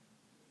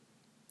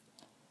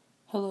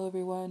Hello,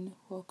 everyone.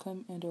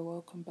 Welcome or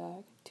welcome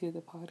back to the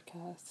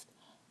podcast.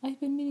 I've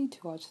been meaning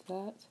to watch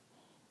that.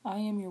 I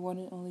am your one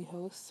and only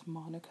host,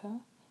 Monica,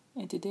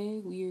 and today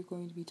we are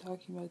going to be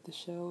talking about the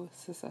show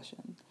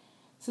Succession.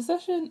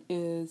 Succession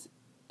is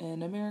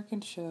an American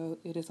show.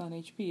 It is on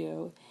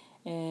HBO,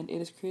 and it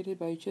is created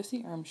by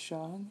Jesse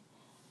Armstrong.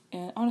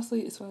 And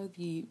honestly, it's one of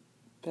the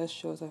best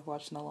shows I've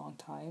watched in a long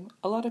time.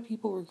 A lot of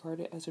people regard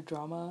it as a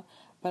drama,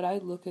 but I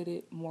look at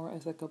it more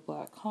as like a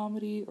black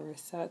comedy or a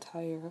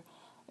satire,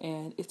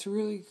 and it's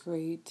really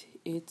great.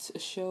 It's a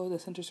show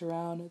that centers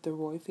around the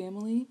Roy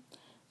family.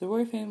 The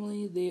Roy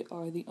family, they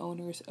are the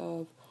owners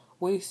of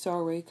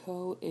Waystar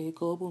Rayco, a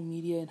global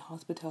media and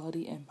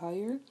hospitality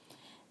empire,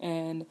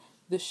 and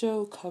the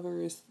show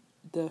covers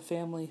the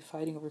family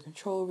fighting over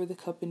control over the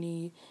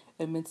company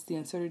amidst the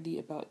uncertainty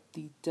about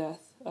the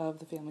death of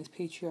the family's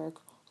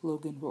patriarch,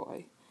 Logan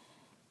Roy.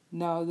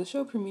 Now, the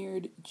show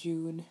premiered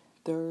June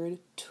 3rd,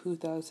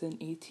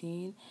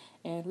 2018,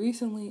 and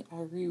recently I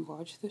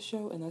rewatched the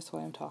show, and that's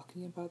why I'm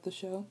talking about the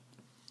show.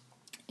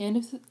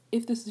 And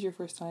if this is your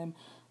first time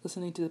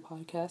listening to the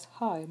podcast,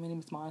 hi, my name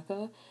is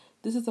Monica.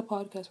 This is a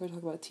podcast where I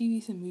talk about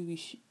TVs and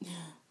movies. I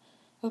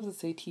was going to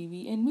say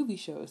TV and movie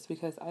shows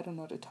because I don't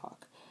know how to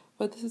talk.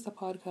 But this is a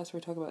podcast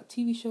where I talk about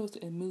TV shows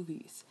and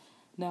movies.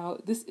 Now,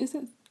 this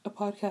isn't a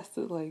podcast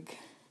that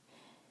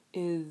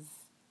is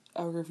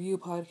a review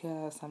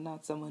podcast. I'm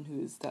not someone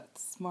who's that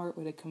smart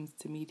when it comes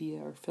to media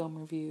or film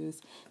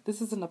reviews.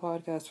 This isn't a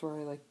podcast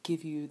where I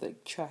give you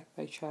track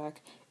by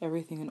track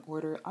everything in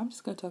order. I'm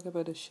just gonna talk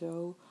about a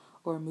show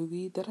or a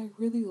movie that I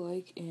really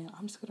like, and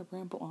I'm just gonna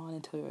ramble on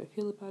and tell you what I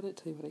feel about it,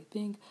 tell you what I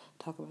think,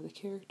 talk about the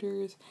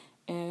characters.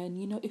 And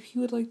if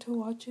you would like to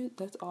watch it,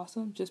 that's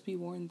awesome. Just be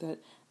warned that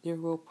there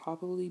will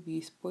probably be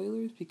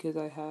spoilers because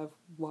I have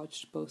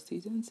watched both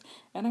seasons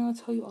and I'm going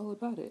to tell you all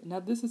about it.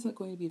 Now, this isn't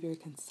going to be a very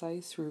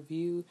concise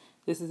review.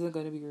 This isn't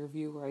going to be a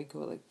review where I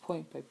go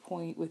point by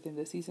point within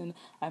the season.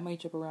 I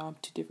might jump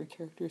around to different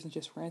characters and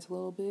just rant a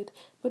little bit.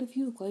 But if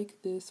you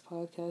like this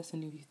podcast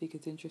and if you think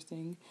it's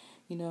interesting,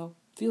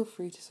 feel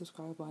free to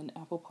subscribe on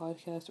Apple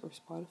Podcasts or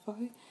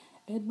Spotify,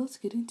 and let's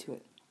get into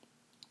it.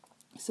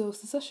 So,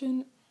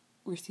 Succession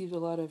received a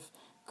lot of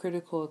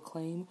critical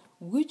acclaim,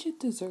 which it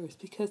deserves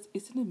because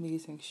it's an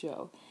amazing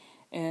show.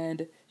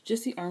 And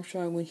Jesse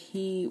Armstrong,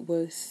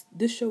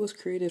 this show was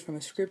created from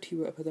a script he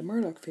wrote about the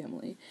Murdoch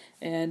family.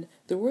 And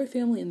the Roy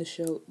family in the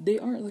show, they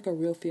aren't like a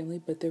real family,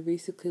 but they're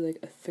basically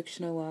like a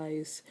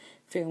fictionalized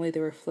family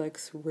that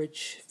reflects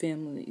rich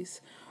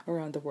families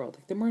around the world.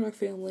 Like the Murdoch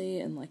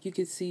family, and you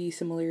could see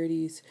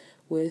similarities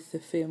with the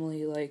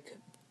family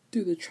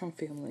through the Trump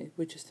family,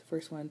 which is the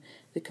first one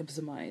that comes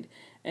to mind.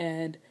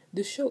 And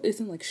the show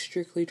isn't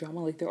strictly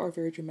drama. There are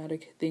very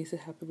dramatic things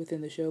that happen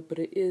within the show, but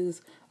it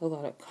is a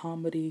lot of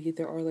comedy.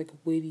 There are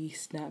witty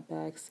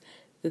snapbacks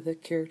that the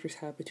characters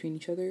have between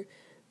each other.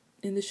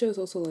 And the show is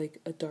also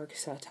a dark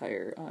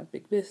satire on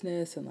big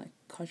business and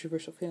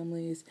controversial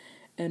families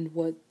and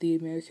what the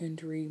American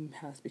dream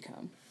has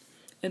become.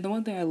 And the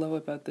one thing I love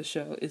about the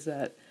show is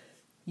that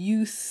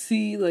you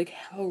see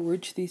how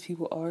rich these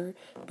people are,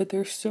 but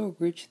they're so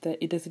rich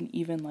that it doesn't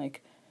even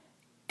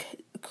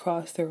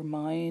cross their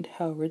mind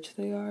how rich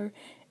they are.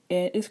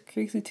 And it's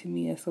crazy to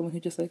me as someone who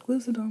just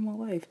lives a normal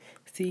life,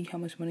 seeing how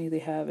much money they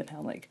have and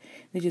how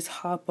they just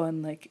hop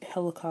on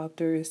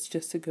helicopters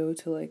just to go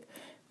to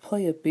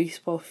play a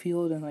baseball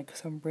field and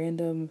some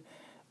random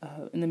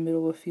in the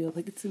middle of a field.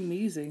 It's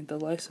amazing the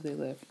lives that they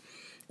live.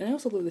 And I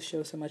also love the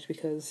show so much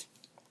because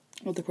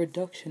of the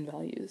production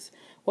values.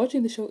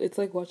 Watching the show, it's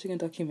like watching a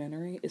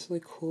documentary. It's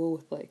really cool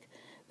with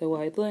the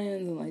wide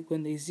lens and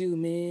when they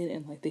zoom in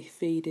and they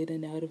fade in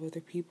and out of other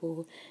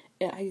people.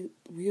 And I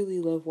really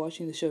love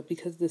watching the show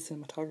because of the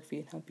cinematography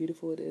and how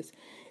beautiful it is.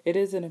 It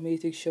is an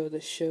amazing show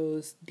that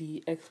shows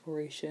the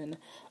exploration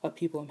of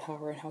people in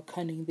power and how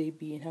cunning they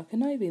be and how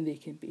conniving they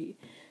can be.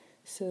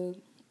 So,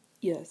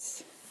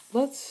 yes,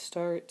 let's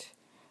start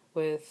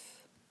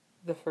with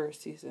the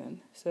first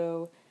season.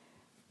 So,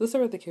 let's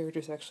start with the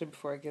characters actually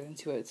before I get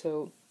into it.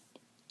 So,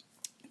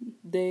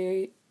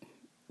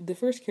 the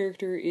first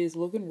character is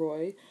Logan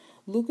Roy.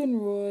 Logan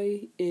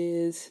Roy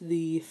is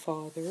the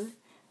father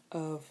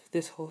of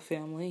this whole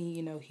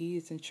family. He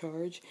is in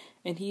charge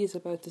and he is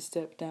about to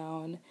step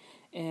down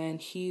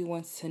and he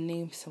wants to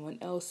name someone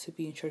else to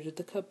be in charge of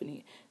the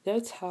company.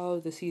 That's how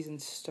the season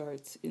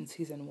starts in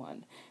season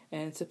 1.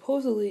 And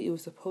supposedly it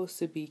was supposed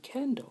to be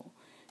Kendall.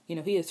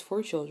 He has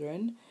 4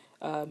 children.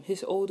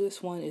 His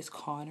oldest one is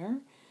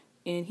Connor.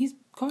 And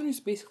Connor's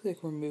basically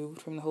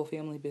removed from the whole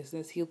family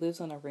business. He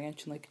lives on a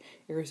ranch in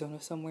Arizona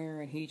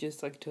somewhere and he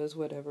just does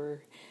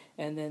whatever.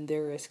 And then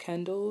there is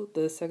Kendall,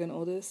 the second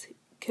oldest.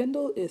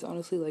 Kendall is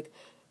honestly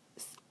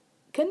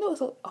Kendall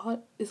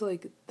is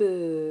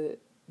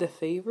the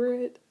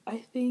favorite, I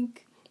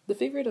think. The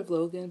favorite of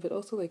Logan, but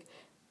also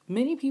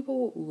many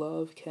people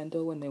love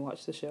Kendall when they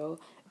watch the show.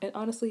 And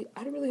honestly,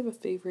 I don't really have a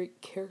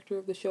favorite character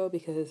of the show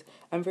because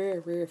I'm very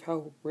aware of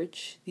how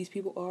rich these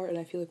people are. And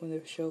I feel when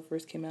the show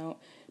first came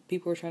out,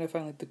 people were trying to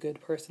find the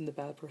good person, the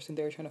bad person.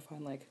 They were trying to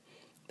find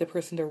the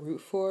person to root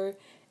for.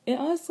 And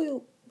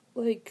honestly,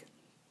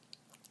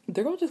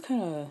 they're all just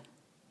kind of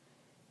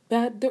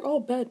bad. They're all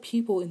bad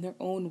people in their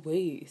own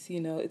ways.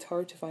 It's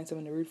hard to find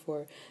someone to root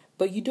for,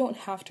 but you don't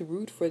have to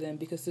root for them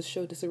because the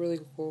show doesn't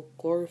really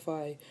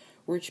glorify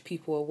rich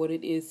people or what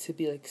it is to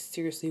be like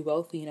seriously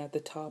wealthy and at the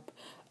top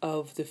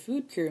of the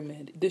food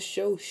pyramid. This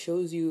show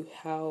shows you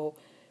how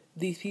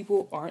these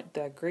people aren't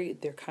that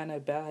great. They're kind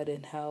of bad,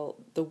 and how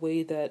the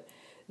way that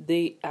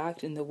they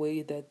act and the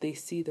way that they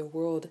see the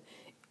world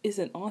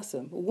isn't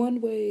awesome.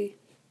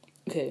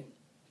 Okay.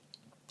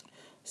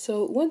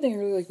 So one thing I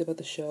really liked about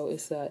the show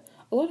is that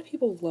a lot of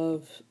people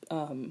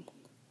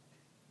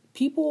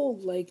people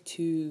like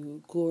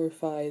to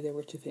glorify the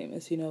rich and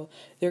famous.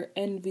 They're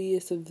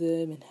envious of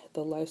them and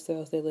the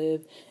lifestyles they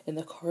live and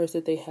the cars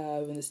that they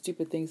have and the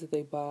stupid things that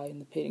they buy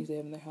and the paintings they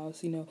have in their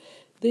house.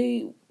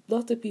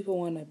 Lots of people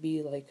want to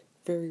be like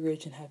very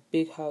rich and have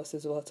big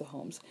houses with lots of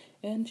homes.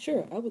 And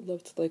sure, I would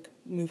love to like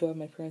move out of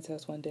my parents'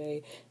 house one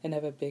day and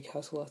have a big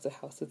house with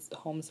lots of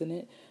homes in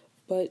it.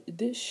 But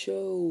this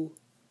show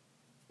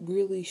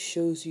really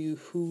shows you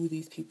who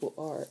these people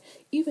are.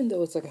 Even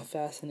though it's like a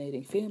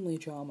fascinating family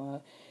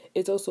drama,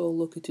 it's also a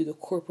look into the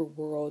corporate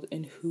world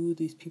and who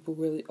these people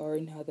really are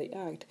and how they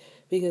act.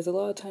 Because a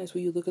lot of times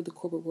when you look at the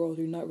corporate world,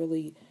 you're not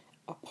really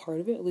a part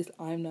of it. At least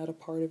I'm not a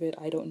part of it.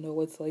 I don't know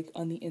what's like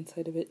on the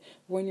inside of it.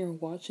 When you're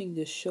watching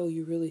this show,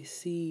 you really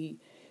see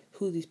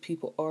who these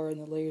people are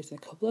and the layers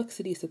and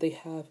complexities that they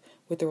have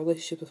with their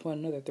relationships with one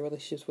another, the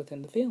relationships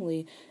within the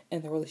family,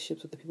 and the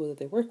relationships with the people that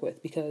they work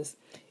with. Because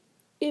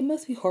it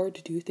must be hard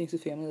to do things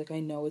with family. Like,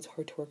 I know it's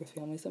hard to work with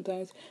family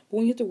sometimes, but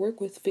when you have to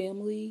work with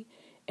family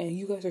and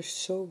you guys are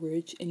so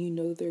rich and you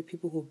know that there are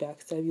people who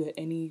backstab you at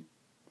any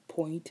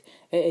point,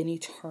 at any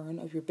turn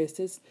of your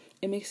business,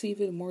 it makes it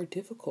even more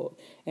difficult.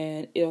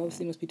 And it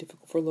obviously must be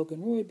difficult for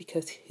Logan Roy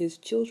because his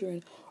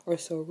children are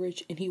so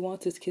rich and he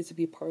wants his kids to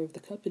be part of the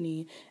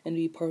company and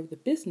be part of the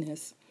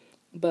business.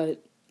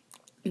 But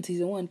in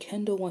season 1,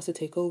 Kendall wants to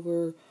take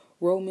over.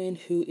 Roman,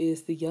 who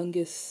is the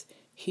youngest,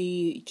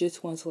 he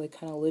just wants to like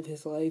kind of live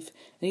his life,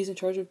 and he's in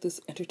charge of this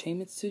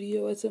entertainment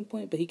studio at some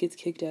point, but he gets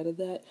kicked out of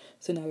that,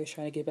 so now he's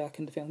trying to get back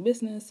into family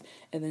business.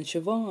 And then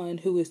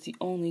Siobhan, who is the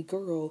only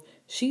girl,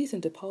 she's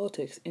into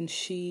politics, and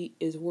she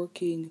is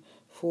working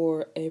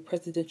for a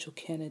presidential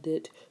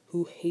candidate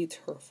who hates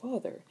her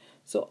father.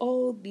 So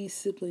all these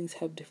siblings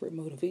have different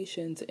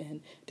motivations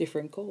and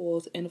different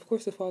goals, and of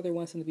course the father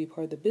wants them to be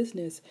part of the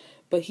business,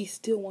 but he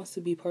still wants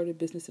to be part of the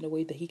business in a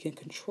way that he can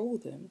control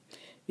them,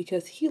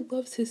 because he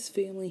loves his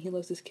family, he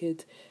loves his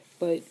kids,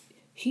 but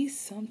he's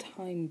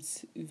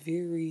sometimes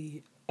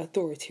very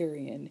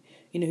authoritarian.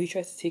 He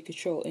tries to take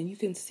control, and you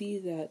can see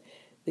that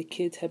the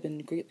kids have been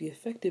greatly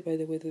affected by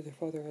the way that their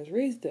father has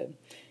raised them.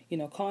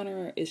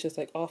 Connor is just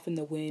like off in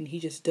the wind. He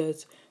just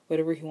does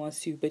whatever he wants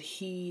to, but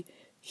he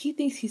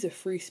thinks he's a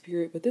free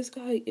spirit, but this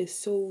guy is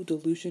so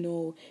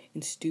delusional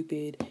and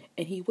stupid,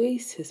 and he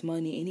wastes his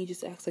money, and he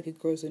just acts like it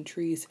grows on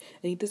trees,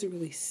 and he doesn't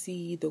really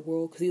see the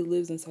world because he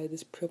lives inside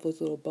this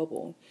privileged little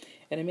bubble,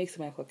 and it makes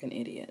him act like an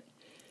idiot.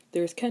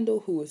 There's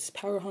Kendall, who is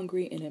power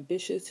hungry and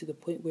ambitious to the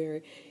point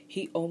where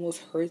he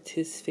almost hurts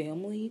his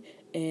family,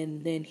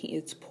 and then he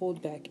is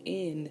pulled back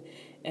in,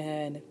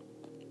 and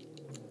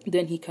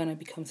then he kind of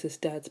becomes his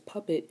dad's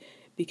puppet,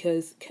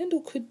 because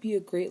Kendall could be a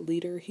great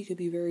leader. He could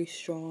be very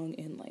strong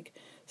and like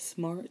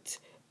smart,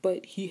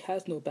 but he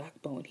has no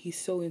backbone. He's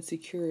so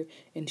insecure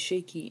and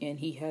shaky, and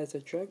he has a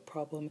drug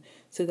problem,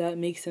 so that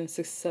makes him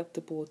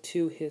susceptible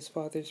to his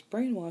father's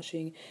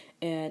brainwashing,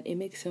 and it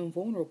makes him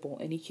vulnerable,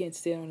 and he can't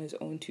stand on his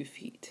own 2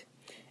 feet.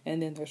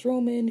 And then there's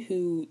Roman,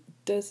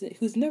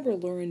 who's never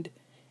learned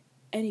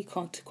any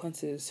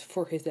consequences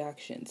for his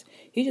actions.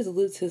 He just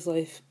lives his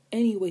life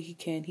any way he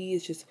can. He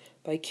is just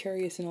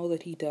vicarious in all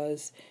that he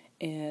does,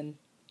 and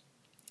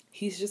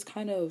he's just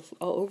kind of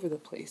all over the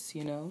place,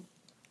 And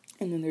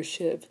then there's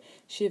Shiv.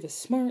 Shiv is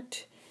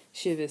smart,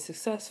 Shiv is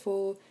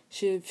successful,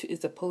 Shiv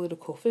is a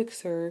political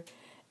fixer,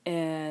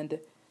 and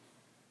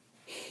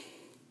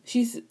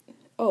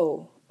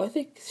I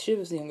think Shiv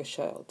is the youngest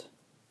child.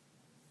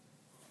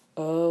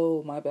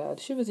 Oh, my bad.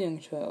 Shiv is the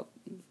youngest child.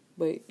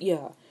 Wait,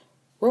 yeah.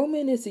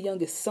 Roman is the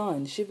youngest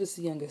son, Shiv is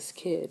the youngest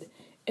kid.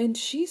 And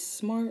she's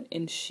smart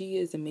and she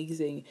is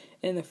amazing.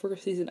 In the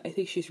first season, I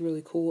think she's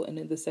really cool. And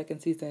in the second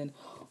season,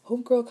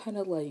 homegirl kind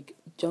of like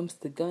jumps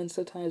the gun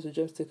sometimes or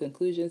jumps to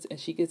conclusions, and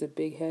she gets a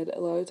big head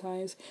a lot of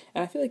times.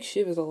 And I feel like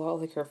Shiv is a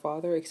lot like her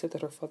father, except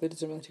that her father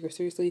doesn't really take her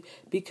seriously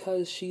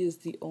because she is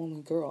the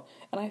only girl.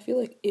 And I feel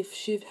like if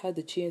Shiv had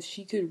the chance,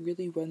 she could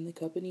really run the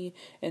company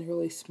in a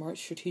really smart,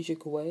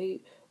 strategic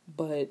way.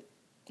 But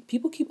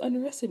people keep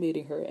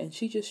underestimating her, and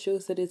she just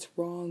shows that it's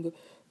wrong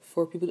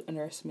for people to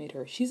underestimate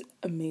her. She's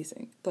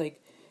amazing.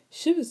 Like,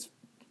 Shiv is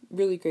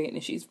really great,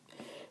 and she's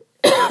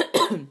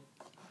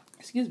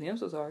excuse me, I'm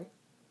so sorry.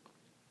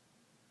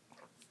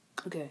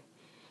 Okay.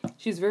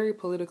 She's very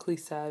politically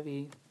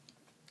savvy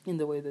in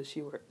the way that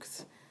she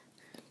works.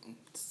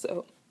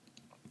 So,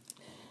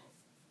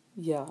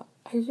 yeah,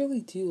 I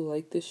really do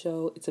like this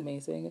show. It's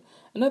amazing.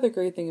 Another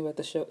great thing about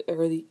the show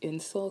are the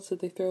insults that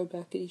they throw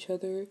back at each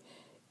other.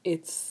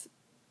 It's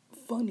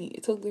funny.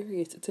 It's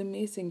hilarious. It's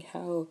amazing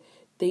how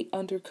they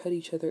undercut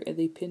each other and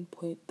they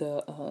pinpoint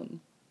the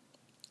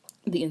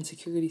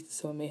insecurities that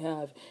someone may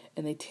have,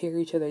 and they tear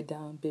each other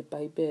down bit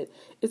by bit.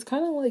 It's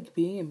kind of like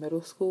being in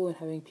middle school and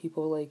having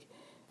people like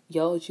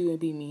yell at you and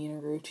be mean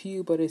and rude to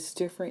you, but it's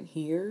different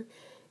here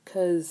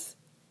because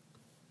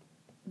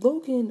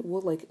Logan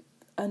will like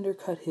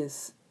undercut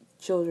his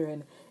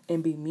children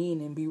and be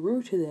mean and be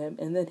rude to them,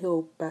 and then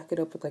he'll back it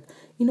up with like,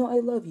 I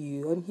love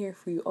you, I'm here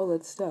for you, all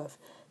that stuff.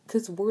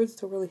 Because words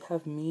don't really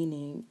have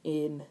meaning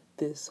in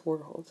this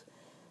world.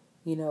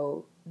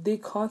 They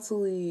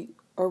constantly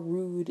are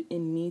rude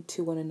and mean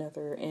to one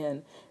another,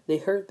 and they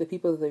hurt the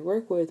people that they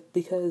work with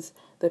because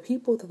the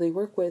people that they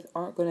work with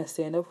aren't going to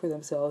stand up for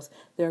themselves.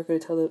 They aren't going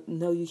to tell them,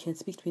 no, you can't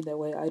speak to me that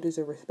way, I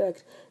deserve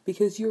respect,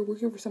 because you're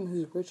working for someone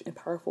who's rich and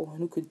powerful and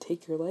who could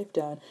take your life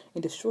down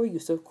and destroy you.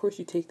 So of course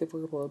you take the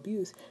verbal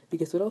abuse,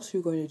 because what else are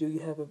you going to do?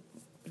 You have a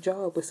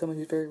job with someone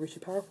who's very rich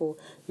and powerful,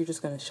 you're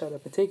just going to shut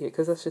up and take it,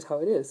 because that's just how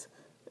it is.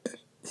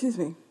 Excuse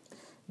me.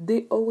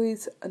 They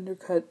always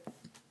undercut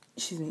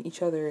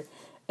each other.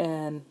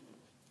 And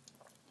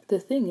the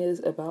thing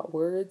is about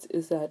words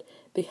is that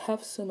they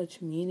have so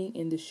much meaning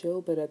in the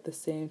show, but at the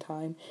same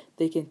time,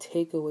 they can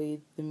take away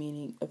the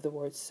meaning of the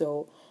words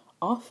so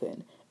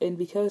often. And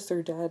because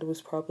their dad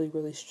was probably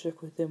really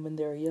strict with them when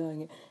they were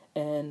young,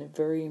 and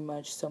very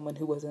much someone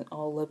who wasn't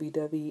all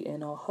lovey-dovey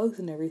and all hugs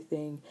and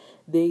everything,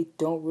 they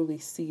don't really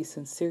see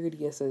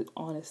sincerity as an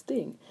honest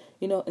thing.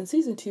 In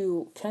season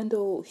 2,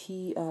 Kendall,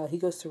 he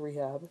goes to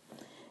rehab,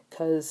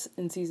 because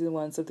in season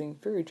 1, something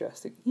very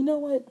drastic. You know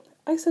what?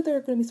 I said there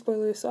are going to be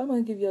spoilers, so I'm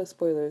going to give you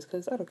spoilers,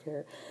 because I don't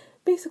care.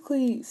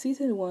 Basically,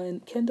 season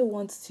 1, Kendall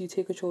wants to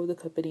take control of the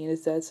company, and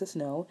his dad says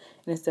no,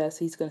 and his dad says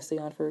he's going to stay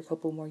on for a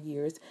couple more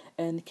years,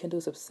 and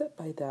Kendall's upset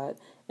by that,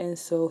 and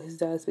so his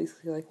dad's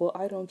basically like, well,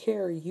 I don't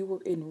care, you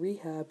were in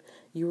rehab,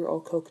 you were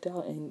all coked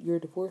out, and you're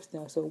divorced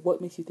now, so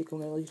what makes you think I'm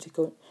going to let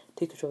you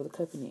take control of the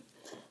company?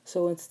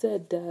 So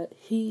instead,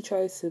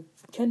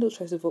 Kendall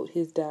tries to vote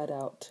his dad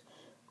out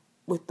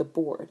with the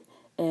board,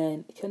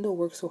 and Kendall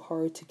works so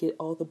hard to get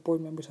all the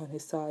board members on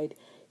his side.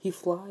 He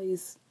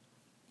flies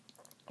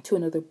to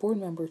another board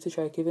member to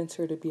try to convince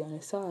her to be on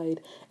his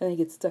side, and then he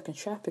gets stuck in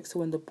traffic, so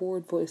when the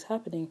board vote is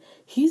happening,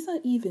 he's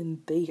not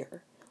even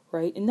there,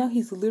 right? And now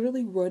he's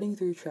literally running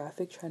through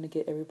traffic trying to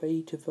get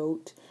everybody to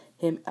vote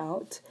him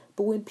out.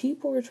 But when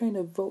people are trying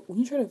to vote, when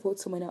you try to vote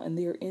someone out and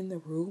they're in the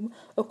room,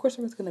 of course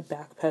everyone's going to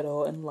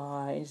backpedal and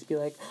lie and just be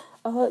like,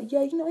 I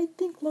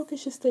think Logan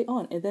should stay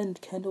on. And then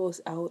Kendall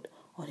is out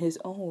on his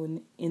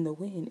own in the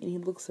wind, and he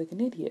looks like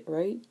an idiot,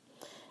 right?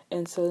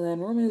 And so then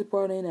Roman is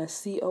brought in as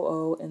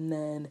COO, and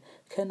then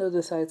Kendall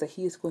decides that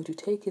he is going to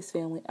take his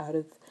family out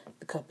of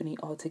the company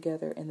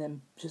altogether, and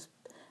then he's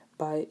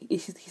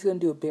going to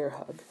do a bear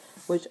hug,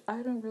 which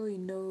I don't really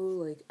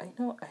know, I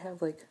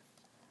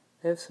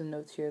have some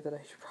notes here that I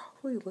should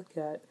probably look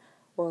at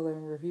while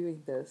I'm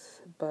reviewing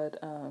this,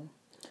 but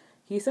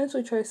he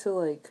essentially tries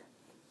to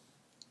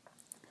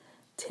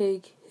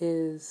take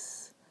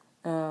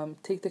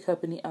the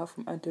company out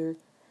from under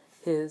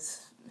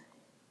his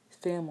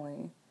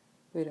family.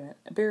 Wait a minute.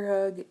 A bear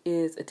hug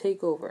is a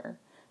takeover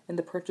and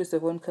the purchase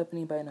of one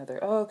company by another.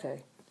 Oh,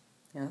 okay.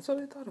 Yeah, that's what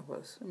I thought it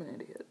was. I'm an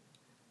idiot.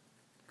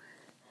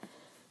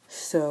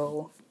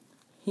 So,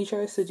 he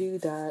tries to do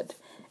that,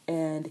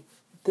 and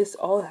this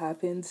all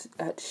happens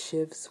at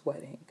Shiv's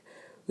wedding,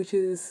 which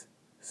is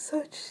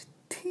such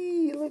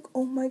tea.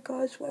 Oh my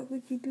gosh, why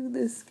would you do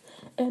this?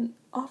 And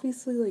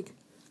obviously,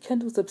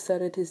 Kendall's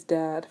upset at his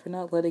dad for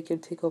not letting him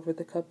take over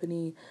the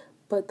company,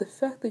 but the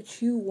fact that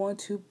you want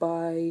to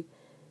buy,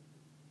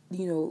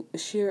 a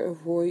share of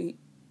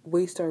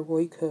Waystar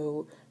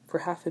Royco for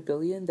 $500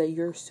 million, that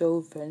you're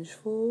so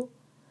vengeful,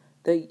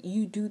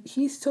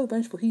 he's so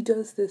vengeful, he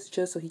does this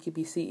just so he could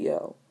be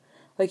CEO.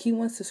 He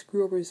wants to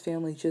screw over his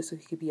family just so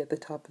he could be at the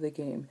top of the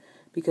game,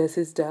 because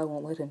his dad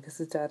won't let him, because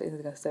his dad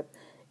isn't going to step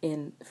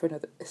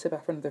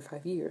back for another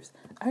 5 years.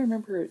 I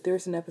remember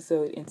there's an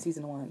episode in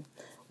season 1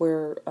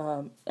 where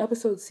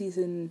episode 1,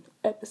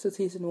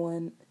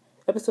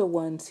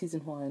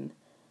 season 1,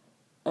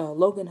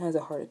 Logan has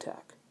a heart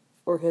attack,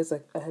 or he has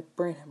a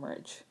brain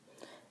hemorrhage,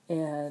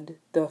 and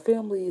the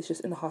family is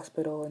just in the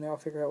hospital, and they're all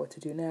figuring out what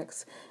to do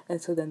next.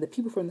 And so then the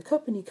people from the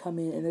company come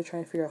in, and they're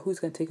trying to figure out who's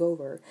going to take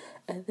over.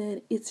 And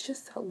then it's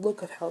just that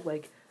look of how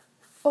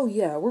oh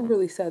yeah, we're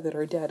really sad that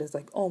our dad is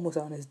almost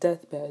on his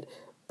deathbed,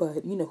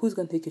 but who's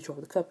going to take control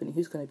of the company?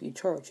 Who's going to be in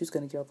charge? Who's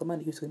going to get all the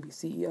money? Who's going to be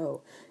CEO?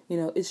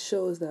 It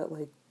shows that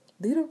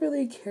they don't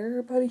really care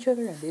about each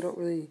other, and they don't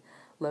really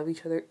love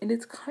each other, and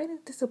it's kind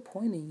of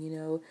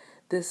disappointing,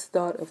 this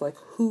thought of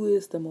who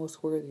is the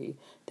most worthy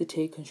to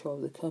take control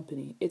of the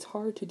company. It's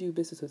hard to do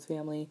business with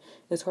family.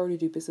 It's hard to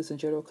do business in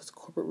general, because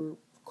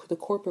the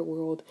corporate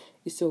world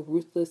is so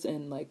ruthless,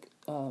 and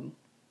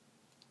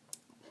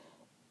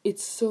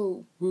it's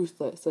so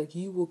ruthless.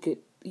 You will get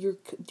your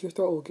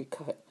throat will get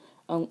cut.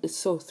 It's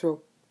so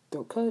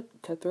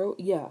cutthroat.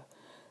 Yeah,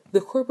 the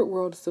corporate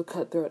world is so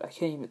cutthroat. I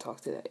can't even talk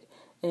today.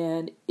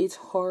 And it's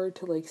hard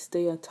to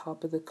stay on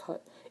top of the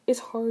cut. It's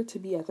hard to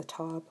be at the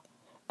top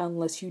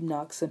unless you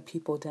knock some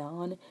people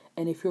down.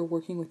 And if you're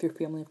working with your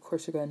family, of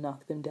course you're going to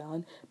knock them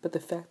down. But the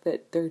fact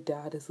that their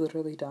dad is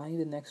literally dying in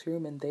the next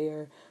room and they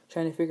are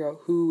trying to figure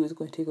out who is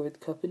going to take over the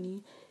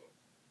company,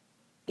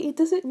 it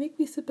doesn't make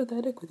me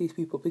sympathetic with these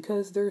people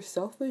because they're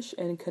selfish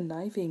and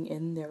conniving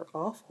and they're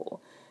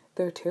awful.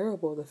 They're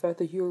terrible. The fact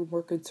that you're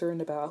more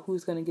concerned about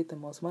who's going to get the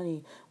most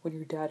money when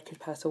your dad could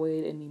pass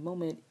away at any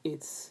moment,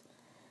 it's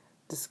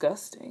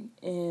disgusting.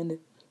 And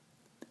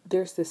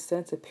there's this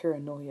sense of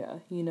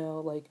paranoia,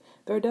 like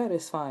their dad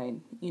is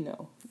fine,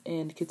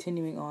 and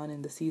continuing on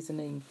in the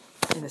season,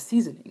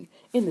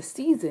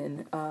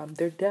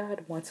 their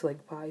dad wants to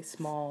like buy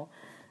small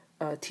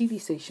TV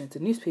stations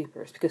and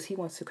newspapers because he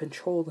wants to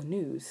control the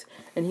news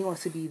and he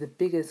wants to be the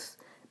biggest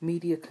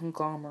media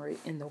conglomerate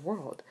in the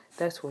world.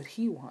 That's what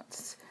he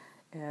wants.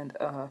 And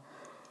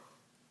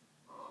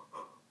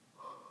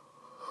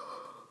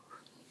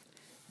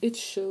it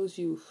shows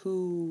you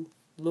who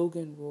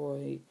Logan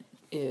Roy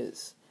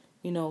is.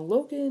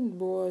 Logan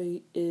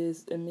Roy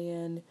is a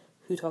man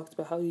who talks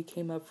about how he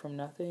came up from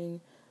nothing,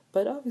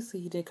 but obviously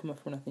he didn't come up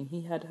from nothing.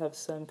 He had to have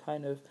some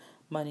kind of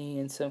money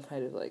and some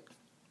kind of like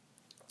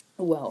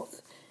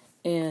wealth.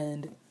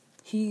 And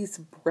he's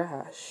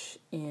brash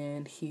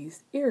and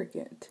he's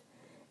arrogant.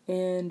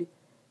 And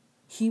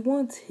he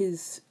wants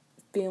his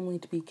family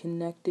to be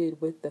connected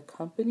with the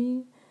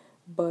company,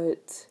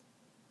 but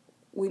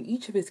when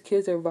each of his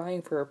kids are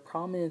vying for a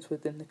prominence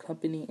within the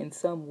company in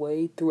some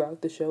way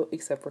throughout the show,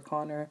 except for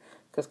Connor,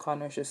 because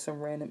Connor's just some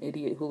random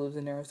idiot who lives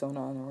in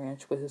Arizona on a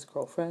ranch with his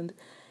girlfriend,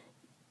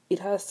 it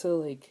has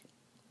to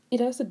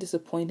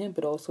disappoint him,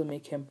 but also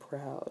make him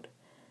proud,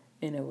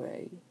 in a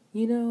way.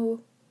 I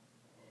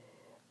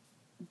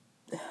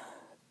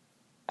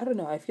don't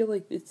know, I feel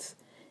like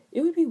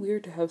it would be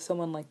weird to have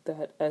someone like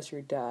that as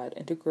your dad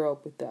and to grow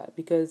up with that,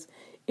 because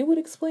it would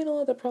explain a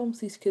lot of the problems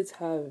these kids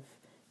have.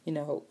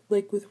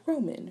 Like with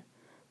Roman.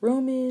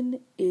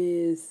 Roman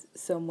is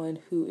someone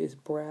who is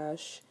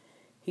brash.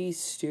 He's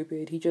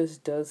stupid. He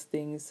just does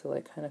things to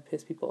like kind of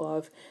piss people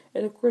off.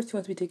 And of course he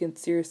wants to be taken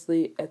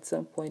seriously. At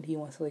some point he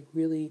wants to like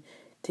really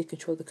take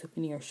control of the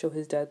company or show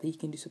his dad that he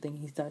can do something.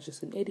 He's not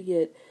just an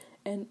idiot.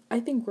 And I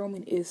think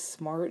Roman is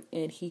smart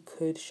and he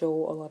could show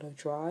a lot of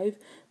drive,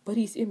 but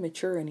he's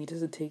immature and he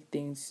doesn't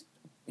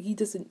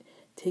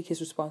take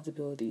his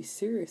responsibilities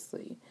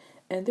seriously.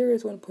 And there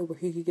is one point where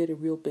he could get in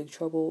real big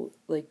trouble,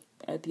 like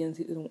at the end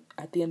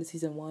of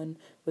season 1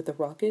 with the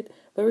rocket,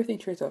 but everything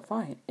turns out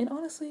fine. And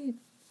honestly,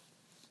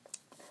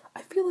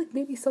 I feel like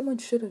maybe someone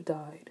should have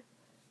died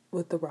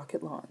with the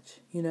rocket launch.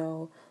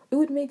 It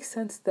would make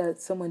sense that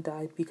someone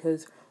died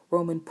because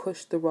Roman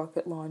pushed the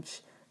rocket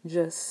launch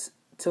just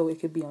so it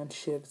could be on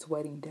Shiv's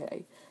wedding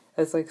day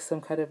as like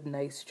some kind of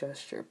nice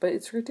gesture. But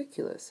it's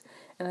ridiculous,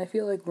 and I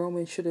feel like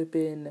Roman should have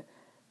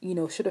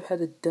had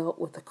to dealt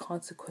with the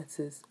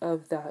consequences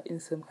of that in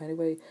some kind of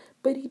way,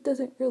 but he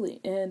doesn't really.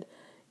 And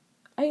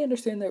I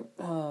understand that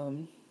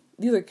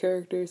these are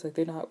characters, like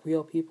they're not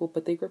real people,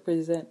 but they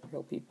represent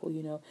real people.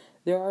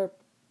 There are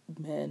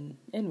men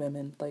and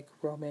women like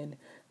Roman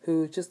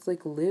who just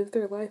like live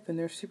their life and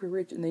they're super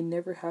rich and they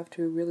never have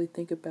to really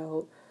think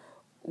about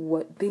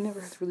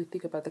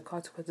the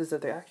consequences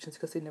of their actions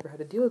because they never had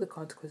to deal with the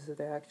consequences of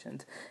their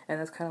actions. And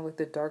that's kind of like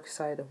the dark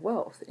side of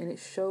wealth. And it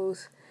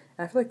shows,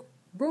 and I feel like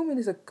Roman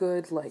is a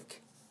good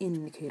like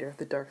indicator of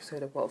the dark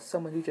side of wealth.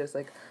 Someone who just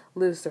like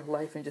lives their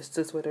life and just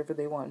does whatever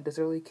they want and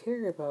doesn't really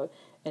care about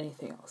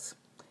anything else.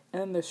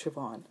 And then there's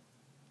Siobhan.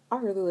 I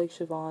really like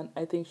Siobhan.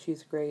 I think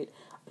she's great.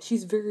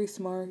 She's very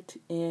smart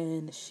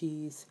and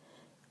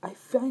I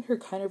find her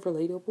kind of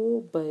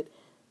relatable, but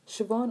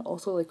Siobhan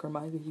also like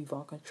reminds me of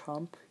Ivanka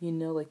Trump,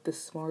 like the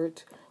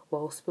smart,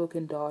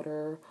 well-spoken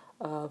daughter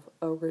of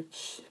a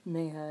rich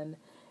man,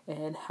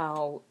 and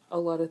how a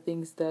lot of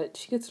things that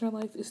she gets in her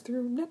life is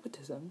through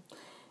nepotism.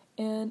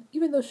 And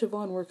even though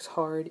Siobhan works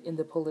hard in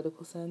the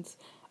political sense,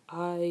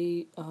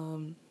 I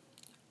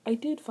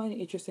did find it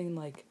interesting,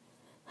 like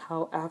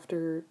how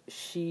after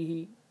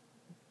she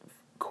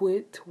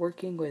quit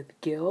working with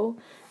Gil,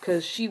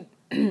 because she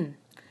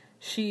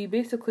she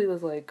basically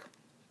was like,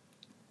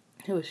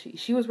 who was she?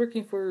 She was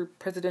working for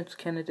presidential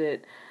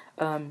candidate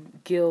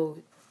Gil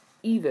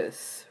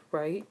Evis,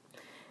 right?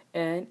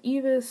 And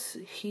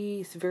Evis,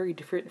 he's very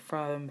different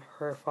from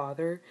her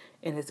father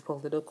in his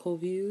political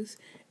views.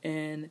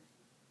 And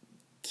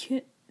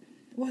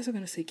what was I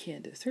going to say?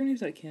 Candace. Her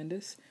name's not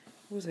Candace.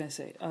 What was I going to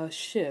say?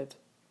 Shiv.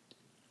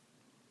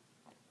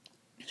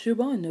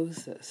 Siobhan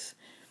knows this,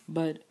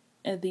 but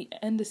at the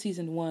end of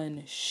season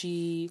 1,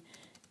 she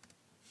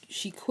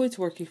quits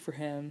working for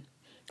him,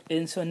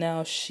 and so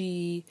now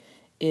she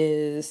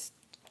is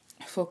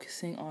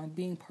focusing on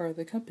being part of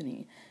the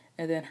company.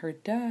 And then her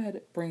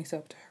dad brings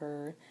up to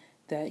her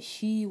that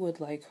he would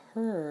like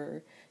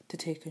her to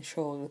take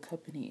control of the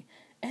company.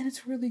 And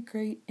it's really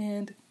great,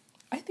 and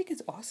I think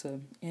it's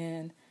awesome.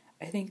 And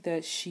I think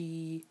that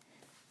she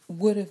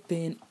would have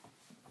been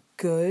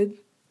good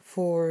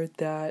for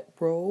that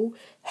role.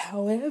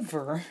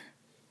 However,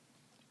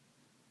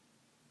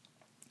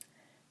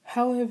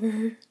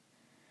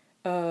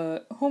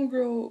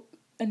 homegirl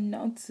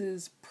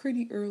announces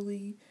pretty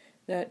early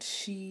that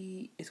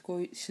she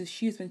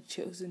has been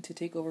chosen to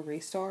take over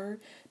Raystar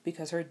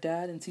because her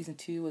dad in season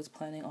 2 was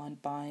planning on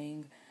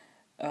buying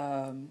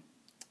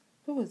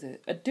what was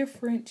it?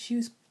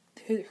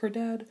 Her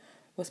dad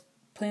was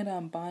planning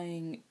on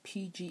buying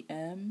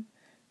PGM,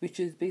 which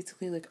is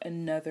basically like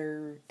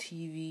another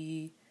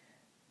TV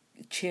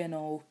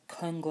channel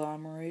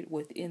conglomerate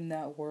within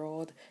that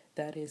world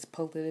that is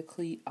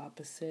politically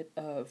opposite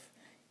of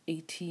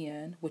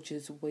ATN, which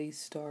is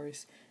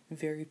Waystar's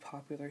very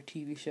popular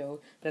TV show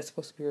that's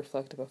supposed to be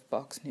reflective of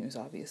Fox News,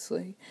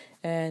 obviously.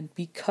 And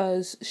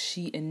because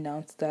she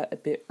announced that a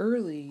bit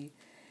early,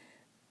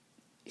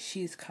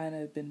 she's kind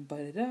of been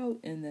butted out,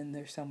 and then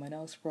there's someone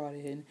else brought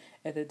in,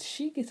 and then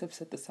she gets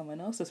upset that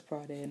someone else is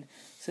brought in,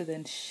 so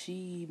then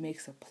she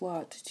makes a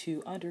plot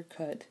to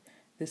undercut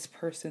this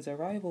person's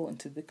arrival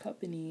into the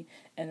company,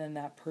 and then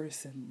that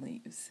person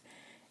leaves.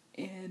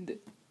 And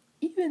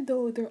even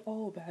though they're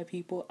all bad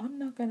people, I'm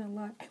not gonna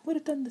lie, I would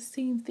have done the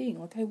same thing.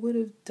 Like, I would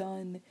have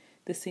done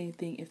the same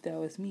thing if that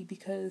was me,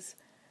 because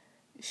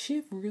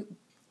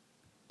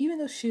even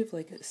though Shiv,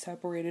 like,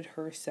 separated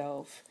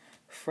herself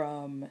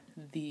from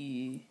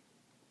the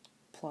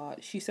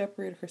plot, she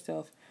separated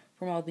herself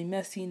from all the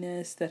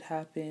messiness that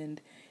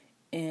happened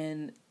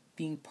and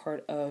being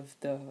part of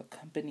the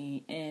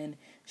company, and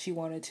she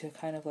wanted to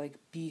kind of like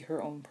be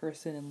her own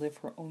person and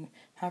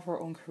have her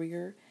own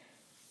career.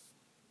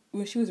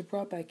 When she was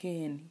brought back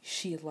in,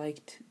 she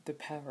liked the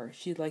power.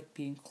 She liked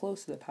being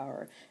close to the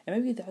power. And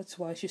maybe that's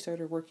why she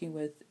started working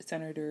with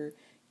Senator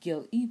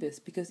Gil Evis,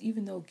 because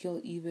even though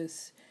Gil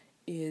Evis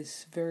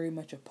is very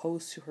much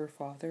opposed to her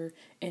father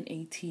and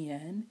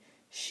ATN,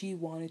 she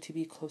wanted to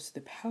be close to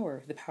the power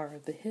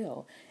of the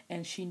Hill.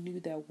 And she knew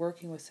that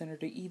working with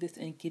Senator Evis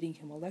and getting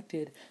him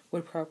elected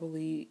would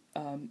probably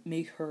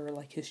make her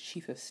like his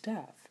chief of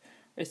staff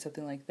or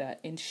something like that.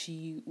 And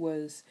she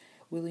was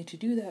willing to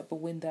do that, but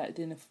when that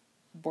didn't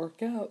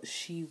work out,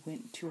 she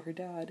went to her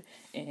dad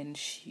and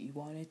she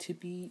wanted to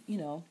be,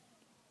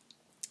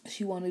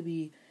 she wanted to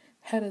be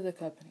head of the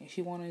company.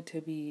 She wanted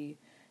to be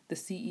the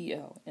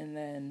CEO. And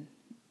then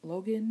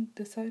Logan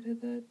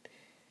decided that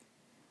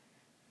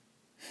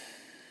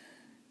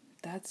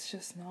that's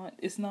just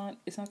it's not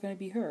going to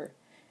be her.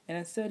 And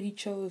instead he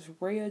chose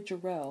Rhea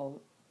Jarrell,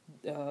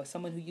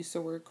 someone who used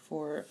to work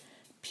for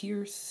the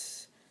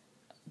Pierce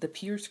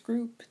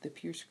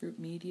Group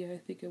Media, I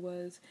think it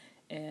was.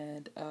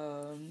 And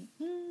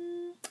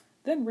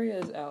then Rhea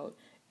is out.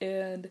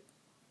 And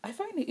I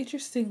find it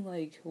interesting,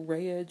 like,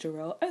 Rhea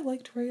Jarrell. I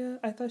liked Rhea.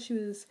 I thought she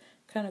was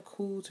kind of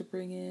cool to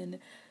bring in.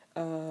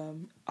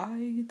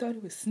 I thought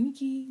it was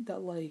sneaky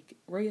that, like,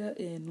 Rhea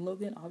and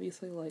Logan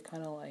obviously, like,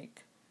 kind of,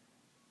 like,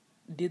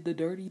 did the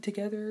dirty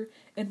together,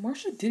 and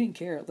Marcia didn't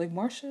care. Like,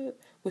 Marcia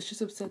was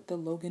just upset that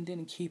Logan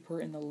didn't keep her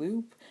in the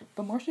loop,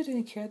 but Marcia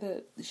didn't care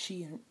that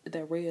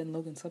Rhea and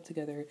Logan slept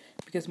together,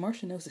 because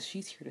Marcia knows that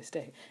she's here to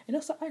stay. And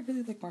also, I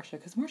really like Marcia,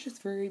 because Marcia's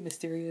very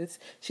mysterious.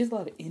 She has a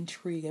lot of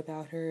intrigue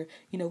about her.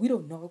 We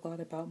don't know a lot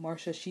about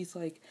Marcia. She's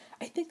like,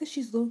 I think that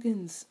she's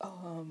Logan's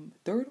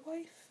third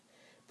wife,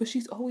 but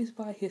she's always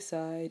by his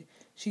side.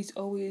 She's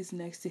always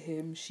next to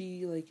him.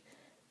 She, like,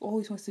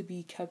 always wants to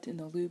be kept in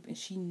the loop, and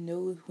she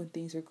knows when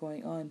things are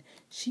going on.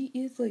 She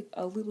is, like,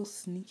 a little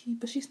sneaky,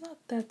 but she's not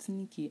that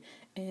sneaky.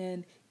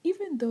 And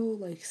even though,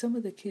 like, some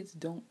of the kids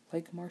don't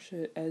like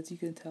Marcia, as you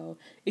can tell,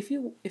 if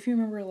you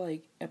remember,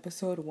 like,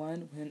 episode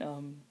 1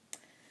 when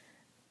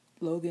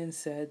Logan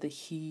said that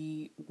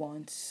he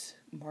wants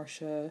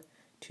Marcia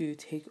to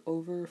take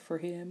over for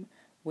him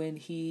when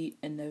he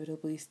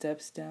inevitably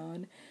steps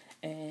down,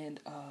 and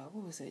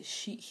what was it?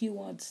 He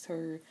wants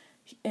her.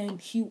 And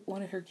he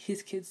wanted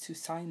his kids to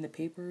sign the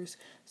papers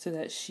so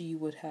that she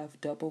would have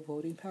double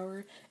voting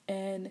power.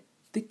 And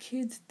the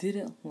kids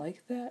didn't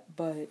like that,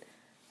 but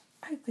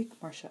I like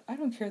Marcia. I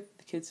don't care that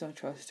the kids don't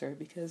trust her,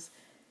 because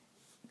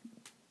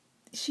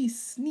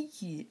she's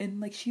sneaky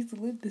and, like, she's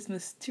lived this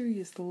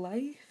mysterious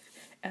life.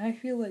 And I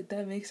feel like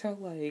that makes her,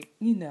 like,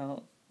 you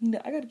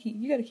gotta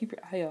keep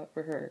your eye out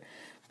for her.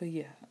 But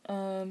yeah,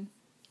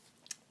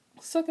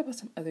 let's talk about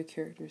some other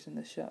characters in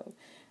the show.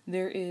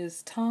 There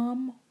is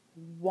Tom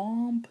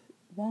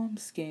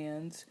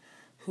Wambsgans,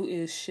 who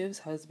is Shiv's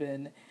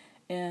husband,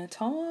 and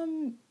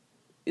Tom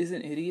is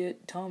an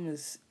idiot. Tom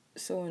is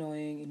so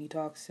annoying, and he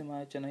talks too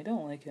much, and I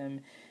don't like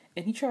him,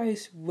 and he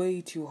tries way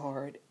too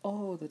hard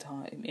all the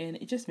time, and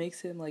it just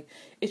makes him, like,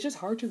 it's just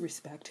hard to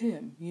respect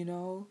him,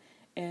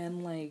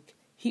 and, like,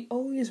 he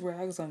always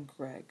rags on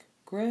Greg.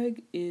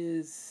 Greg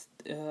is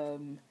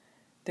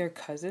their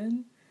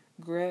cousin.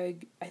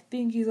 Greg, I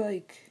think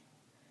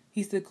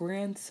he's the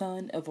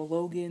grandson of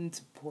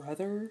Logan's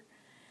brother,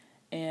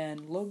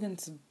 and Logan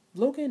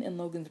and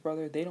Logan's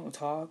brother, they don't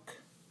talk,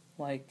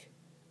 like,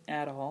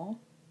 at all.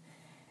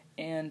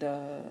 And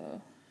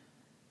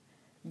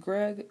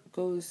Greg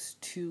goes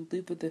to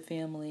live with the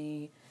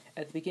family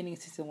at the beginning of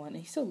season 1, and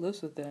he still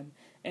lives with them,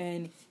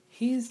 and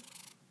he's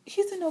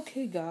an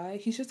okay guy.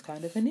 He's just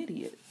kind of an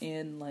idiot,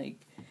 and, like,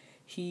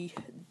 he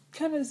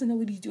kind of doesn't know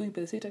what he's doing,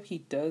 but at the same time he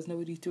does know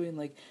what he's doing.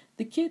 Like,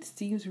 the kid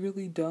seems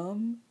really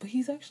dumb, but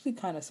he's actually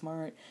kind of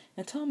smart.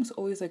 And Tom is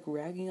always like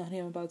ragging on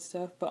him about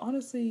stuff, but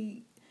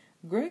honestly,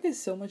 Greg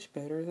is so much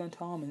better than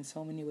Tom in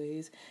so many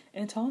ways.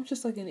 And Tom's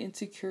just like an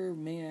insecure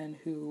man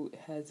who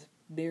has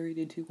married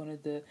into one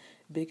of the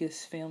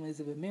biggest families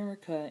of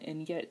America,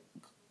 and yet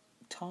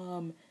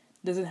Tom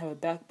doesn't have a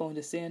backbone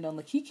to stand on.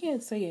 Like, he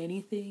can't say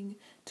anything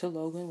to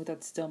Logan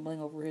without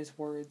stumbling over his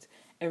words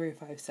every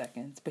 5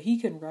 seconds. But he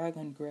can rag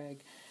on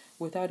Greg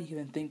without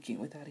even thinking,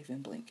 without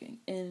even blinking.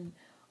 And,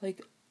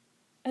 like,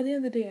 at the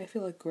end of the day, I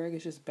feel like Greg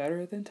is just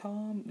better than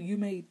Tom. You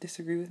may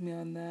disagree with me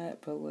on that,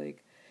 but,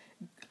 like,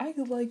 I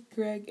like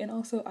Greg. And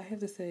also, I have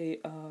to say,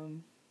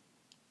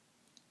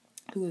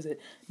 who is it?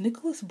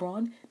 Nicholas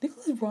Braun.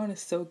 Nicholas Braun is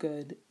so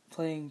good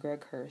playing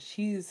Greg Hirsch.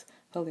 He's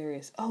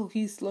hilarious. Oh,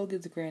 he's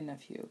Logan's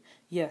grandnephew.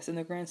 Yes, and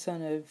the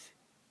grandson of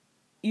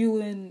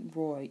Ewan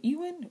Roy.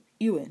 Ewan?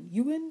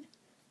 Ewan?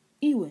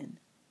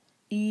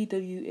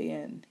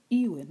 E-W-A-N.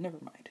 Ewan, never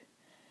mind.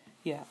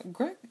 Yeah,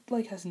 Greg,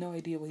 like, has no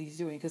idea what he's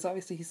doing, because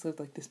obviously he's lived,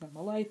 like, this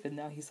normal life, and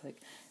now he's,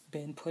 like,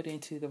 been put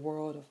into the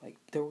world of, like,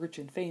 the rich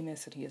and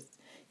famous, and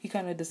he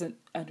kind of doesn't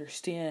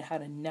understand how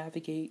to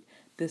navigate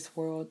this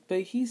world,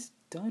 but he's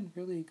done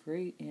really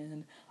great,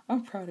 and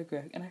I'm proud of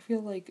Greg, and I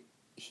feel like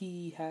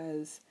he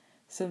has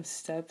some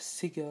steps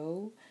to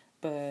go,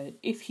 but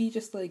if he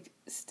just, like,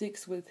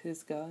 sticks with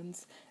his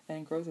guns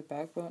and grows a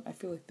backbone, I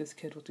feel like this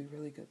kid will do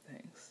really good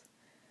things.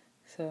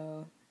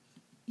 So,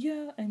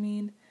 yeah, I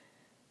mean,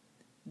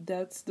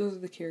 those are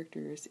the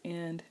characters.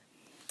 And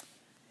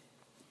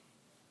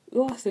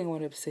the last thing I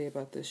want to say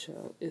about this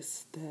show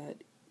is that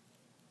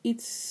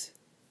it's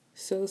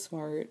so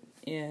smart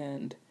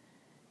and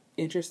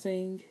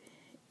interesting,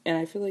 and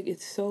I feel like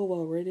it's so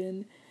well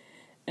written,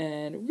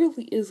 and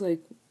really is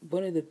like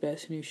one of the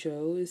best new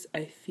shows.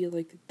 I feel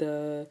like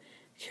the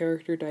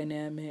character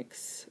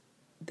dynamics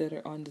that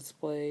are on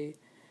display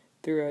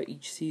throughout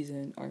each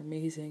season are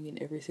amazing,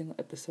 and every single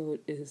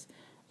episode is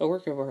a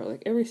work of art.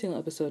 Like, every single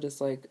episode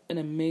is like an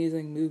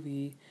amazing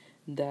movie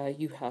that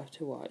you have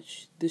to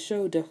watch. The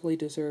show definitely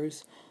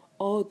deserves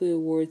all the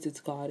awards it's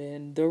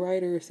gotten. The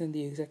writers and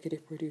the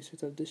executive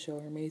producers of the show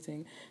are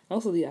amazing.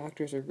 Also, the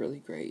actors are really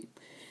great.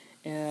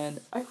 And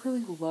I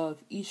really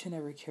love each and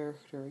every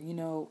character. You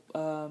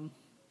know,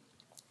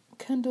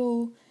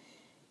 Kendall,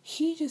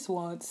 he just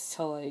wants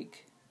to,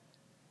 like,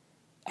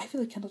 I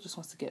feel like Kendall just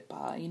wants to get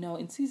by. You know,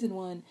 in season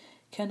 1,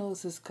 Kendall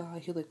is this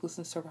guy who, like,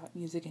 listens to rap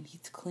music and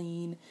he's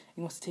clean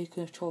and wants to take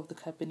control of the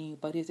company,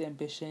 but his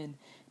ambition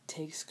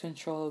takes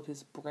control of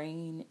his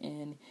brain,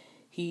 and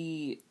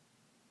he,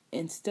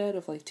 instead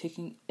of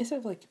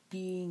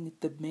being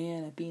the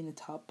man and being the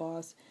top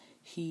boss,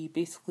 he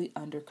basically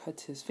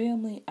undercuts his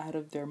family out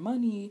of their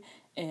money,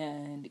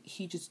 and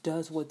he just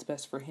does what's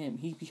best for him.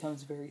 He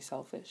becomes very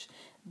selfish.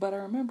 But I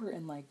remember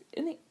at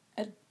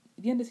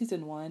the end of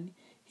season 1,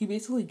 he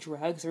basically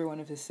drags every one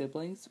of his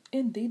siblings,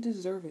 and they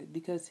deserve it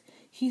because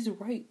he's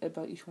right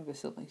about each one of his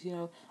siblings. You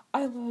know,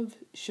 I love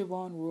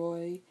Siobhan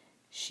Roy.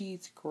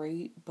 She's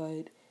great,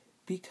 but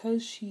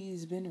because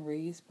she's been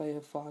raised by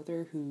a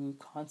father who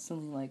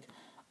constantly, like,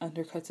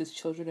 undercuts his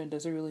children and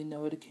doesn't really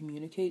know how to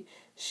communicate,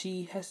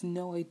 she has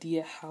no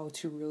idea how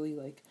to really,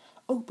 like,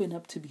 open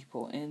up to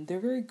people, and they're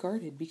very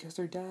guarded because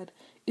their dad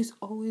is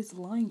always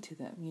lying to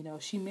them. You know,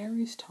 she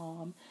marries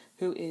Tom,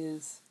 who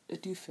is a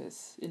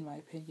doofus in my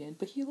opinion,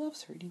 but he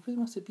loves her and he really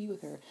wants to be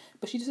with her,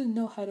 but she doesn't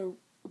know how to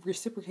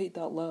reciprocate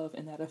that love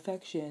and that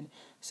affection,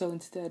 so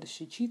instead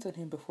she cheats on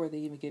him before they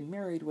even get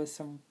married with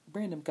some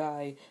random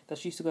guy that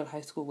she used to go to high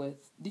school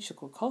with, they used to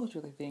go to college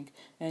with, I think,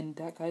 and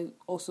that guy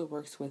also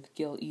works with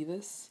Gail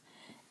Evis,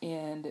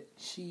 and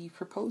she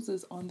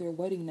proposes on their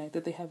wedding night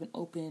that they have an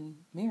open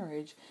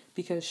marriage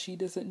because she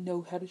doesn't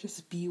know how to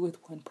just be with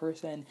one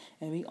person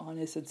and be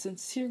honest and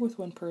sincere with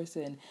one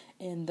person,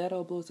 and that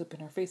all blows up in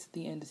her face at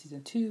the end of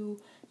season 2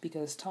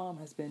 because Tom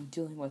has been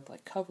dealing with,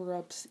 like,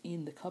 cover-ups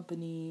in the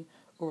company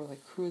or,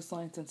 like, cruise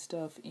lines and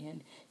stuff,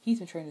 and he's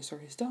been trying to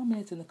assert his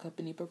dominance in the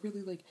company, but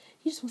really, like,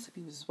 he just wants to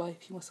be with his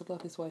wife, he wants to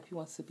love his wife, he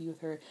wants to be with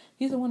her,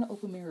 he doesn't want an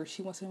open marriage,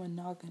 he wants a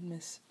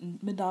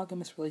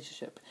monogamous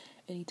relationship,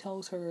 and he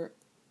tells her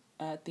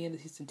at the end of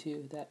season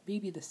 2 that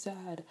maybe the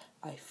sad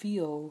I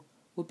feel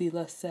would be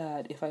less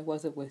sad if I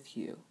wasn't with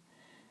you.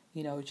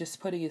 You know,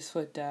 just putting his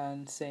foot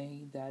down,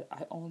 saying that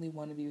I only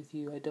want to be with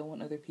you, I don't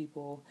want other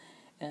people,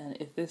 and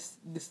if this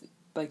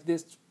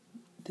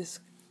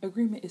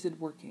agreement isn't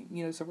working,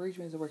 you know, this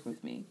arrangement isn't working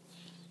with me.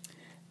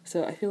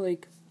 So I feel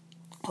like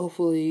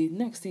hopefully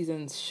next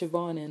season's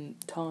Siobhan and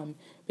Tom,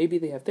 maybe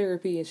they have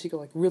therapy and she can,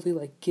 like, really,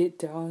 like, get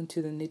down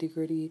to the nitty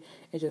gritty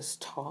and just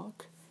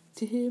talk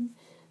to him,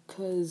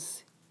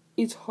 because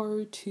it's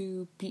hard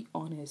to be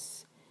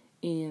honest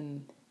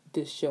in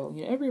this show.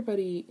 You know,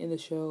 everybody in the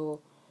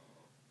show,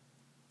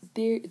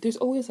 there's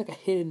always, like, a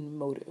hidden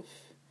motive.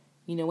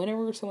 You know,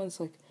 whenever someone's,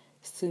 like,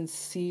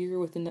 sincere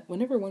with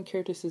whenever one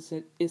character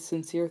is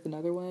sincere with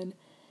another one,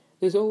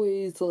 there's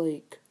always,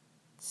 like,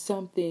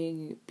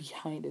 something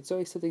behind it. There's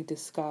always something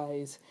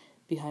disguised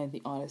behind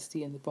the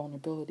honesty and the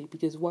vulnerability,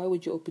 because why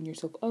would you open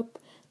yourself up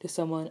to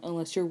someone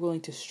unless you're willing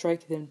to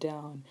strike them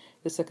down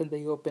the second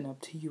they open up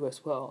to you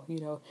as well? You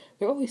know,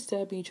 they're always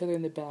stabbing each other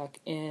in the back,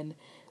 and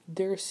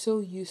they're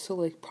so used to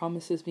like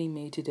promises being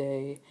made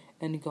today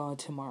and gone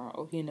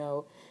tomorrow. You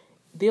know,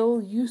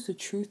 they'll use the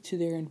truth to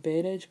their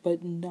advantage,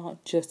 but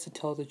not just to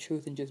tell the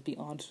truth and just be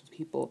honest with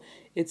people.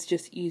 It's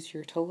just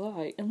easier to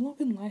lie. And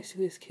Logan lies to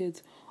his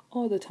kids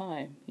all the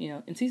time. You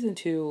know, in season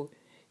 2,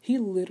 he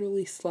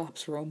literally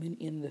slaps Roman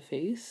in the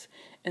face,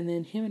 and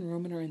then him and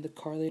Roman are in the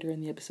car later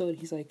in the episode.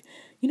 He's like,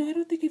 you know, I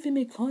don't think if they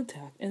made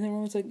contact. And then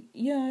Roman's like,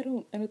 yeah, I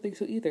don't think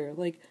so either.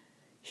 Like,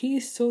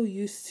 he's so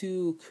used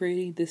to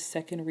creating this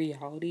second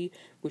reality,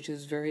 which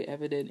is very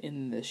evident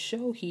in the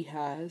show he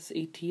has,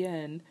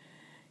 ATN.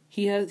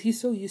 He's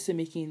so used to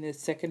making this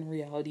second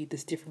reality,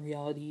 this different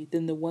reality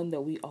than the one that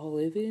we all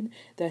live in,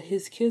 that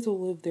his kids will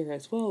live there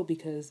as well,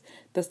 because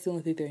that's the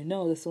only thing they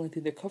know, that's the only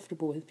thing they're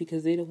comfortable with,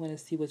 because they don't want to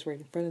see what's right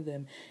in front of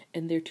them,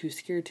 and they're too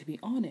scared to be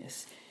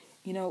honest.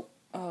 You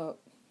know,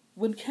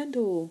 when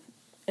Kendall,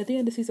 at the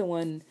end of season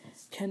 1,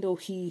 Kendall,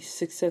 he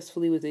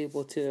successfully was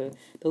able to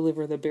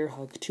deliver the bear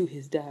hug to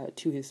his dad,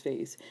 to his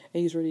face,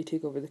 and he's ready to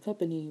take over the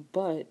company,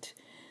 but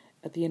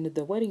at the end of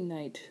the wedding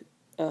night,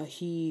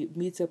 he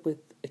meets up with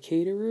a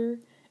caterer,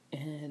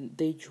 and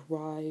they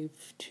drive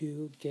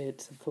to get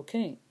some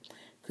cocaine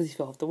because he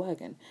fell off the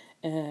wagon.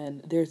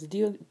 And there's a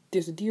deer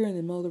in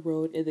the middle of the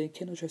road, and then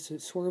Kendall tries to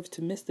swerve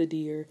to miss the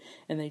deer,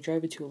 and they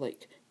drive into a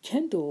lake.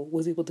 Kendall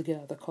was able to get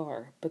out of the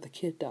car, but the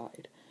kid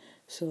died.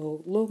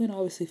 So Logan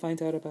obviously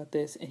finds out about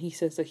this, and he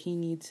says that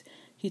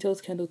he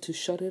tells Kendall to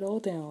shut it all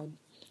down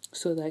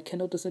so that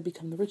Kendall doesn't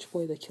become the rich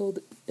boy that killed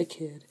a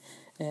kid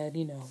and,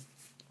 you know,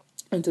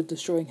 ends up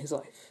destroying his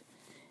life.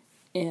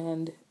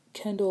 And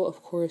Kendall,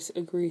 of course,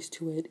 agrees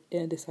to it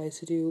and decides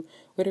to do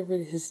whatever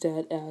his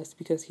dad asked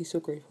because he's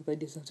so grateful that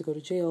he doesn't have to go to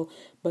jail.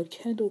 But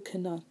Kendall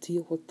cannot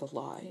deal with the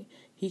lie.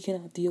 He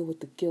cannot deal with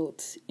the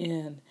guilt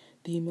and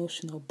the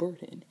emotional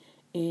burden.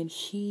 And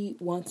he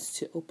wants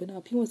to open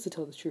up. He wants to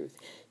tell the truth.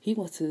 He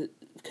wants to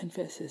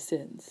confess his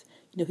sins.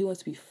 You know, he wants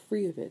to be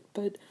free of it.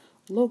 But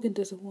Logan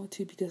doesn't want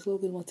to, because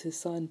Logan wants his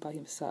son by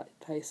his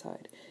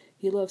side.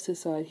 He loves his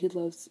side. He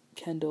loves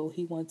Kendall.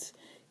 He wants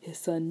his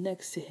son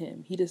next to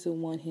him. He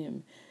doesn't want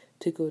him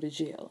to go to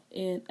jail.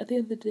 And at the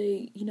end of the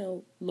day, you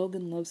know,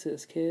 Logan loves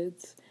his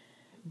kids,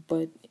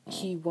 but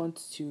he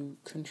wants to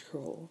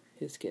control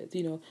his kids.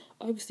 You know,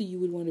 obviously you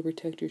would want to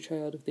protect your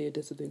child if they had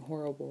done something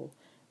horrible,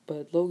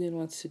 but Logan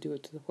wants to do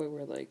it to the point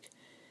where, like,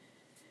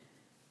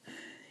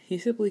 he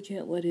simply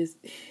can't let his...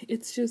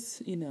 It's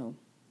just, you know,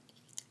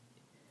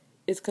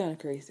 it's kind of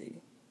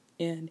crazy.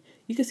 And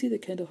you can see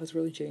that Kendall has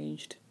really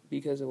changed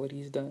because of what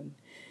he's done.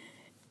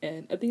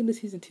 And at the end of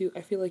season 2,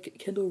 I feel like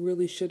Kendall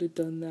really should have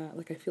done that.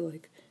 Like, I feel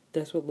like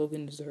that's what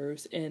Logan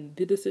deserves. And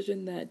the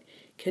decision that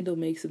Kendall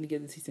makes in the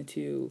end of season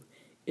 2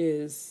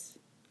 is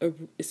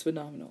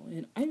phenomenal.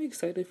 And I'm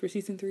excited for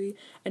season 3.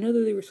 I know that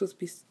they were supposed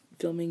to be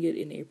filming it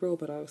in April,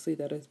 but obviously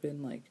that has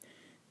been, like,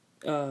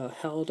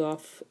 held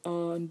off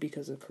on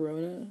because of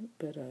Corona.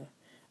 But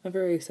I'm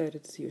very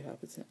excited to see what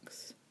happens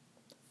next.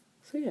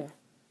 So, yeah.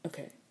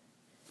 Okay.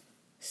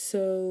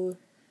 So,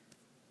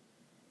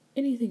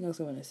 anything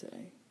else I want to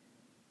say?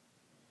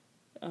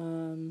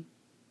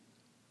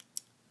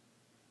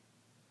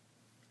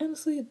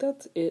 Honestly,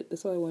 that's it.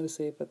 That's all I want to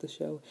say about the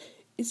show.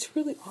 It's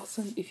really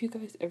awesome. If you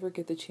guys ever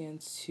get the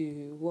chance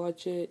to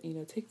watch it, you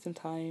know, take some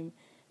time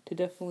to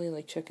definitely,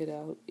 like, check it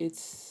out.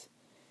 It's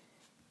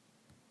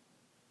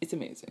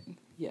amazing.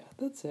 Yeah,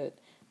 that's it.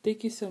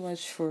 Thank you so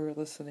much for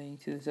listening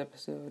to this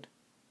episode.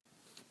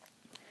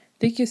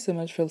 Thank you so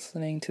much for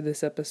listening to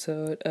this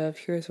episode of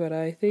Here's What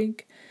I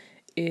Think.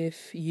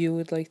 If you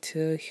would like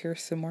to hear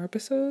some more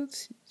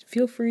episodes,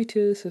 feel free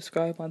to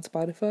subscribe on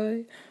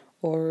Spotify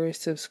or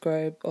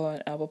subscribe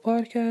on Apple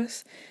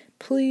Podcasts.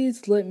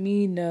 Please let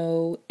me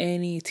know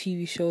any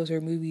TV shows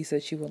or movies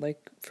that you would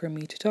like for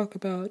me to talk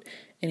about,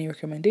 any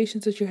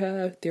recommendations that you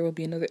have. There will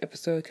be another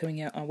episode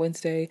coming out on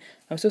Wednesday.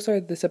 I'm so sorry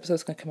that this episode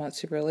is going to come out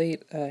super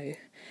late. And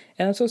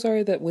I'm so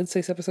sorry that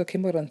Wednesday's episode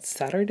came out on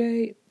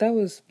Saturday. That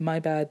was my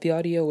bad. The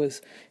audio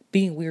was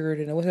being weird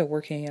and it wasn't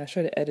working, and I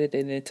tried to edit it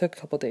and it took a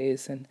couple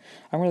days, and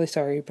I'm really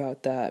sorry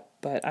about that.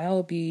 But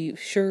I'll be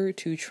sure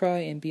to try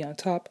and be on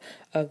top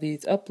of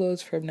these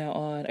uploads from now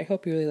on. I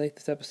hope you really like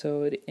this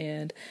episode,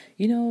 and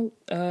you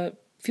know,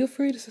 feel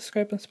free to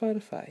subscribe on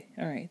Spotify.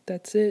 Alright,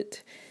 that's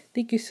it.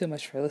 Thank you so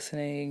much for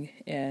listening,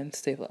 and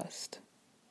stay blessed.